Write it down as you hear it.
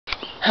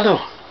Hello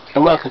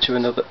and welcome to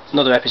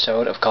another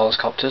episode of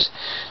Colscopters.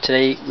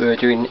 Today we're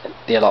doing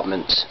the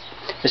allotments.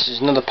 This is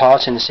another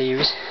part in the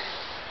series.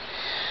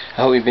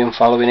 I hope you've been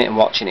following it and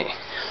watching it.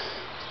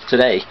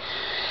 Today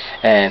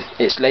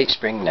it's late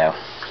spring now,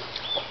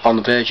 on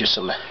the verge of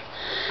summer,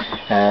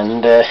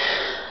 and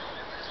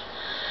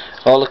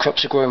all the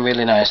crops are growing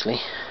really nicely.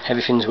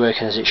 Everything's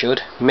working as it should.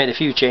 We made a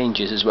few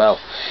changes as well,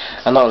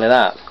 and not only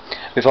that,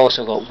 we've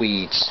also got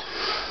weeds.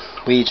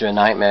 Weeds are a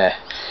nightmare.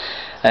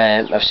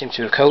 I've seemed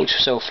to have coped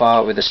so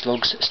far with the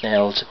slugs,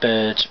 snails,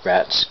 birds,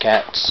 rats,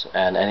 cats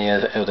and any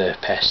other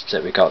pests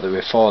that we got that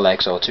were 4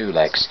 legs or 2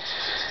 legs.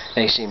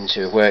 They seem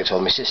to have worked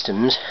on my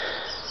systems.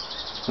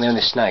 And the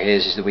only snag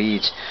is the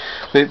weeds.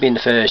 We've been the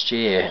first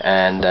year,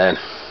 and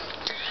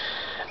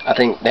I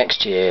think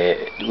next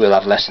year we'll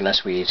have less and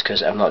less weeds,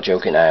 because I'm not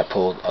joking, I have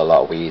pulled a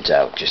lot of weeds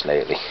out just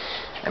lately.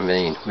 I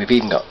mean, we've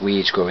even got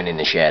weeds growing in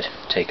the shed.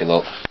 Take a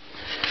look.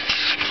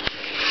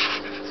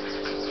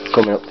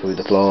 Coming up through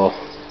the floor.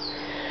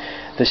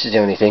 This is the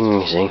only thing,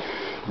 you see,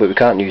 but we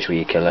can't use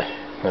weed killer,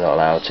 we're not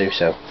allowed to,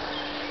 so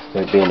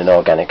we're being an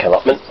organic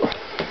allotment.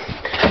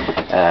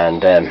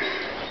 And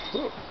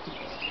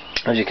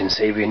as you can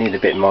see, we need a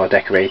bit more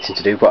decorating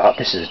to do, but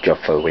this is a job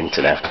for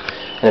winter now.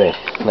 Anyway,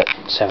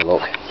 let's have a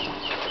look.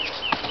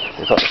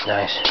 We've got this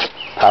nice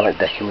pallet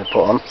decking we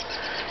put on.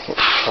 It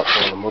stops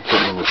all the mud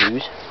getting in the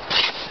shoes.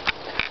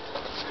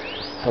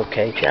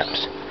 Okay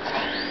chaps,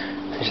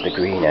 this is the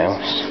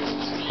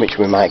greenhouse, which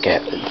we might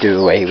do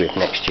away with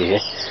next year.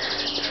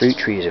 Fruit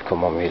trees have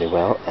come on really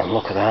well, and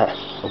look at that,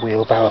 a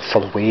wheelbarrow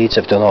full of weeds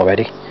I've done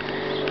already.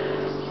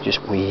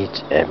 Just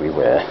weeds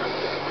everywhere.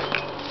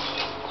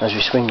 As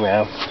we swing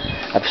round,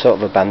 I've sort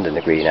of abandoned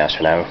the greenhouse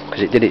for now,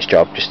 because it did its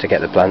job just to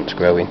get the plants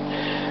growing.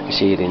 The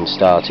seeding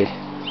started,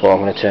 but I'm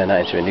going to turn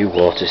that into a new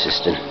water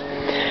system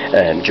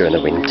during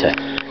the winter,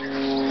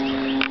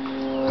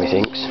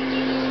 methinks.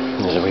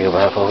 There's a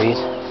wheelbarrow full of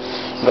weeds.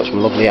 We've got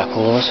some lovely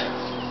apples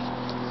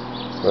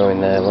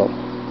growing there, look.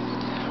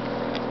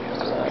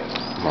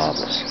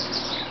 Marvellous.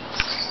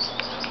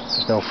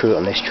 There's no fruit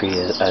on this tree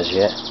as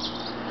yet,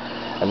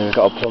 and then we've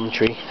got a plum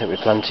tree that we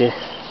planted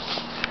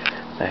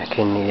back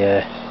in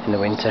the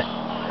winter.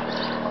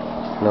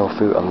 No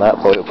fruit on that,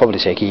 but it'll probably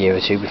take a year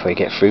or two before you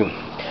get fruit.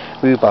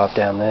 Rhubarb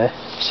down there,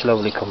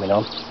 slowly coming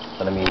on,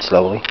 and I mean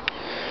slowly.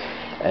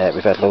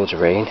 We've had loads of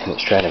rain, and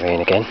it's trying to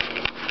rain again.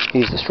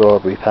 Here's the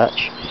strawberry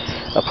patch.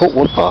 I put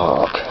wood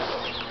bark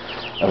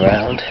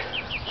around,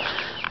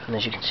 and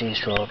as you can see, the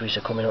strawberries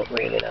are coming up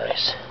really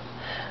nice.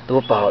 The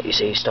wood bark, you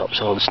see,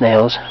 stops all the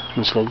snails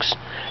and slugs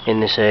in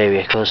this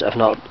area, because I've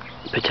not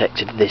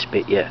protected this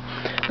bit yet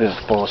with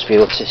a force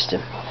field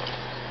system.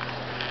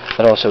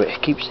 And also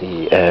it keeps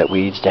the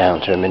weeds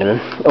down to a minimum.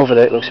 Over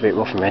there it looks a bit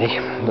rough and ready,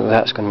 but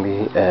that's going to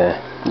be,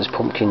 there's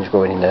pumpkins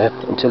growing in there.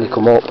 Until they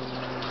come up,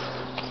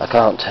 I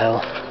can't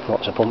tell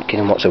what's a pumpkin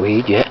and what's a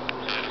weed yet.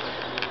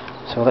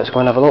 So let's go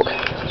and have a look.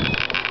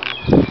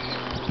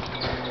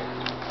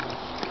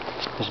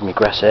 There's my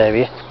grass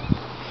area.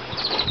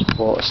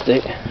 Water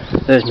stick.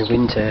 There's my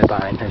wind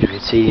turbine, as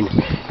you've seen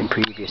in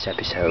previous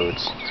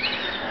episodes,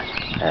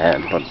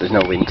 but there's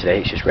no wind today,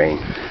 it's just rain.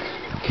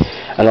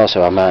 And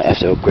also I might have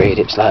to upgrade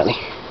it slightly.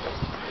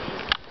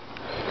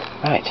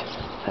 Right,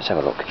 let's have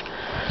a look.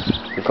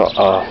 We've got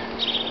our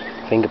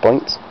finger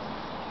points,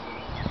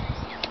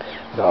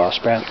 we've got our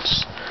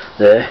sprouts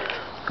there,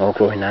 all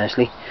growing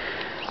nicely,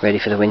 ready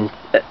for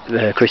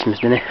the Christmas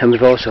dinner. And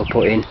we've also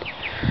put in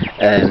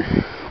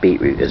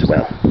beetroot as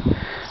well,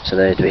 so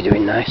they're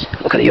doing nice.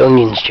 Look at the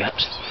onions,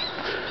 chaps.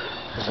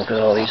 Just look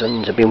at all these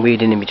onions. I've been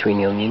weeding in between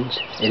the onions.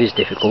 It is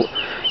difficult.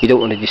 You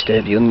don't want to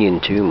disturb the onion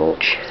too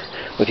much,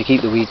 but if you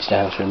keep the weeds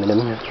down to a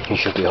minimum, you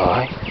should be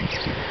alright.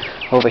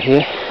 Over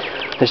here,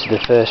 this is the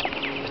first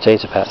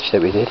potato patch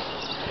that we did.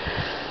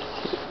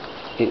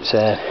 It's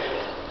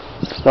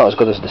not as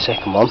good as the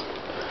second one,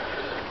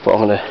 but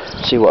I'm going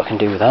to see what I can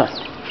do with that.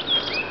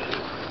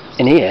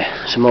 In here,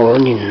 some more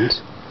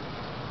onions,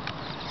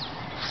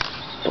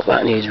 but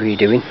that needs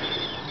redoing.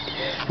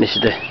 And this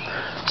is the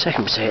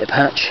second potato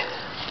patch,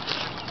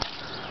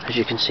 as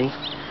you can see,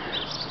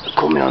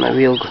 coming on a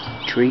real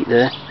treat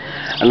there.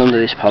 And under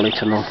this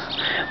polytunnel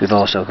we've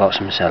also got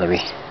some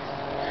celery,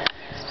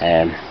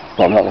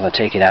 but I'm not going to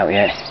take it out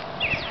yet.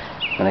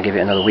 I'm going to give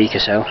it another week or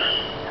so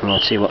and we'll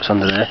see what's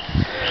under there.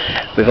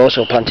 We've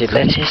also planted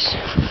lettuce.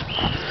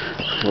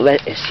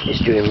 Lettuce is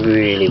doing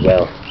really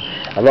well.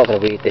 I'm not going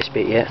to weed this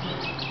bit yet,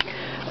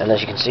 and as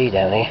you can see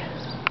down here,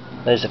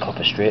 there's the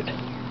copper strip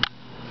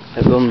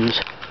that runs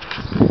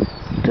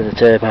to the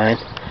turbine.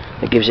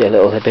 It gives it a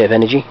little bit of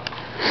energy,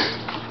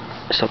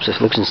 it stops the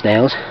slugs and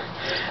snails.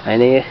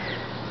 And here,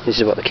 this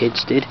is what the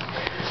kids did.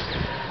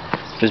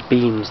 There's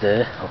beans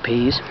there, or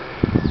peas.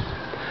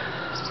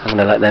 I'm going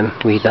to let them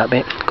weed that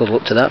bit. Good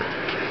luck to that.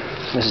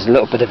 This is a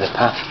little bit of a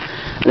path,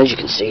 and as you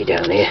can see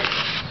down here,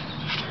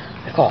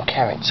 we've got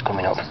carrots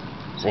coming up.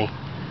 See?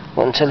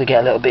 But until they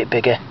get a little bit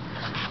bigger,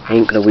 I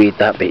ain't going to weed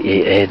that bit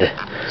either.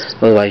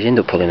 Otherwise you end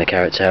up pulling the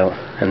carrots out,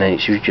 and then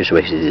it's just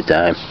wasted the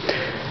time.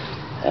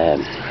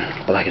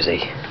 But like I say,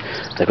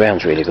 The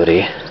ground's really good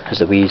here, as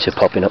the weeds are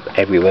popping up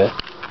everywhere.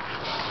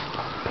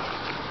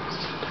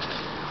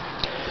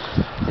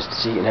 There's the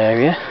seating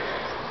area.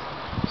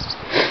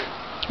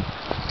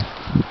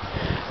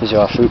 These are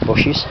our fruit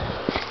bushes.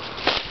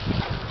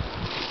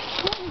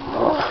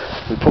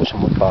 We put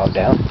some wood bark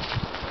down.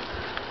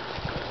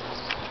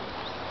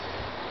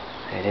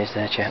 There it is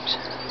there, chaps.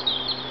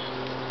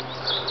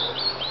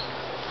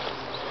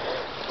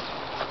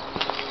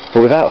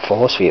 But without a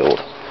force field,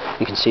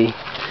 you can see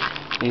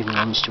it even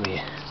runs to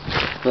here.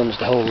 It runs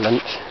the whole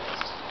length,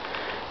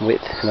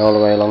 width and all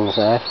the way along the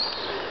side.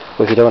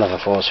 But if you don't have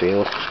a force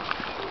field,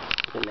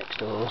 the next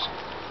doors.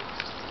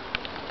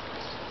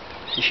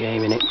 It's a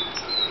shame, innit?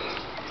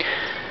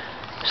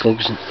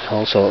 Slugs and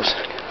all sorts.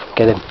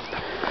 Get them.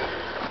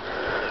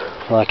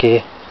 Like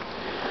here.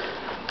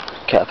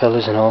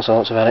 Caterpillars and all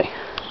sorts about it.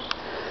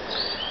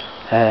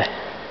 I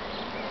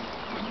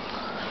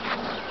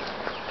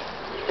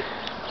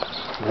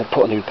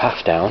put a new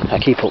path down. I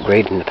keep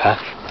upgrading the path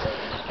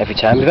every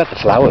time. We've had the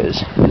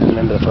flowers.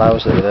 Remember the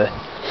flowers that were there?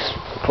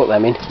 We put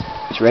them in.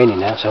 It's raining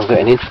now, so I'm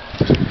getting in.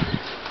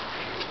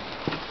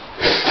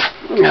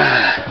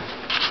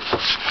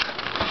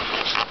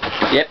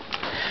 Yep,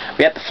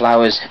 we had the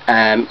flowers.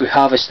 We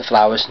harvested the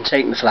flowers and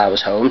taken the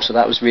flowers home. So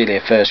that was really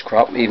a first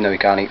crop, even though we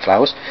can't eat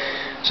flowers.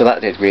 So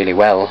that did really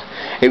well.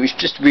 It was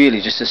just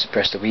really just to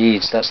suppress the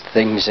weeds. That's the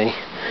thing, you see.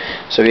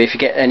 So if you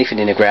get anything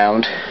in the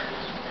ground,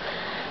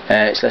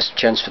 it's less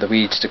chance for the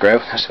weeds to grow.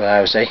 That's what I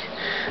always say.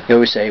 You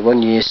always say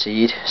 1 year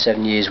seed,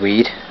 7 years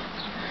weed,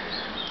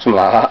 something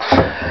like that.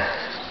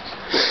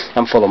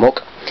 I'm full of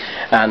muck.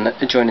 And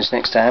join us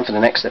next time for the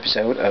next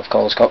episode of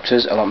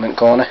Colscopters Allotment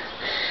Corner.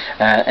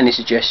 Any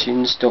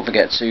suggestions, don't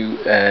forget to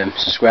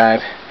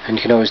subscribe, and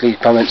you can always leave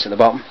comments at the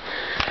bottom.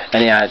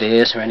 Any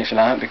ideas or anything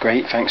like that would be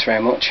great. Thanks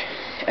very much.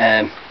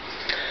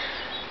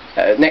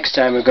 Next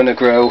time we're going to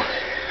grow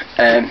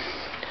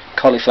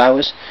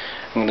cauliflowers.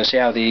 I'm going to see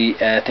how the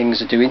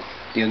things are doing,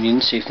 the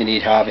onions, see if they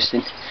need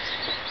harvesting,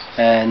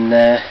 and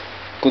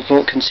good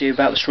luck, and see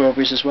about the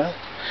strawberries as well.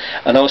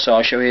 And also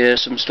I'll show you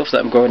some stuff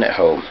that I'm growing at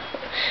home.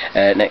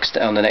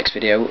 On the next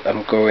video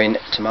I'm growing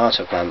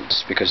tomato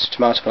plants, because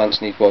tomato plants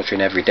need watering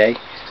every day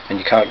and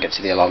you can't get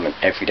to the allotment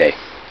every day.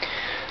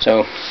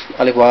 So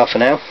au revoir for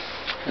now,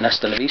 and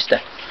hasta la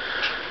vista,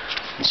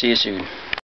 and see you soon.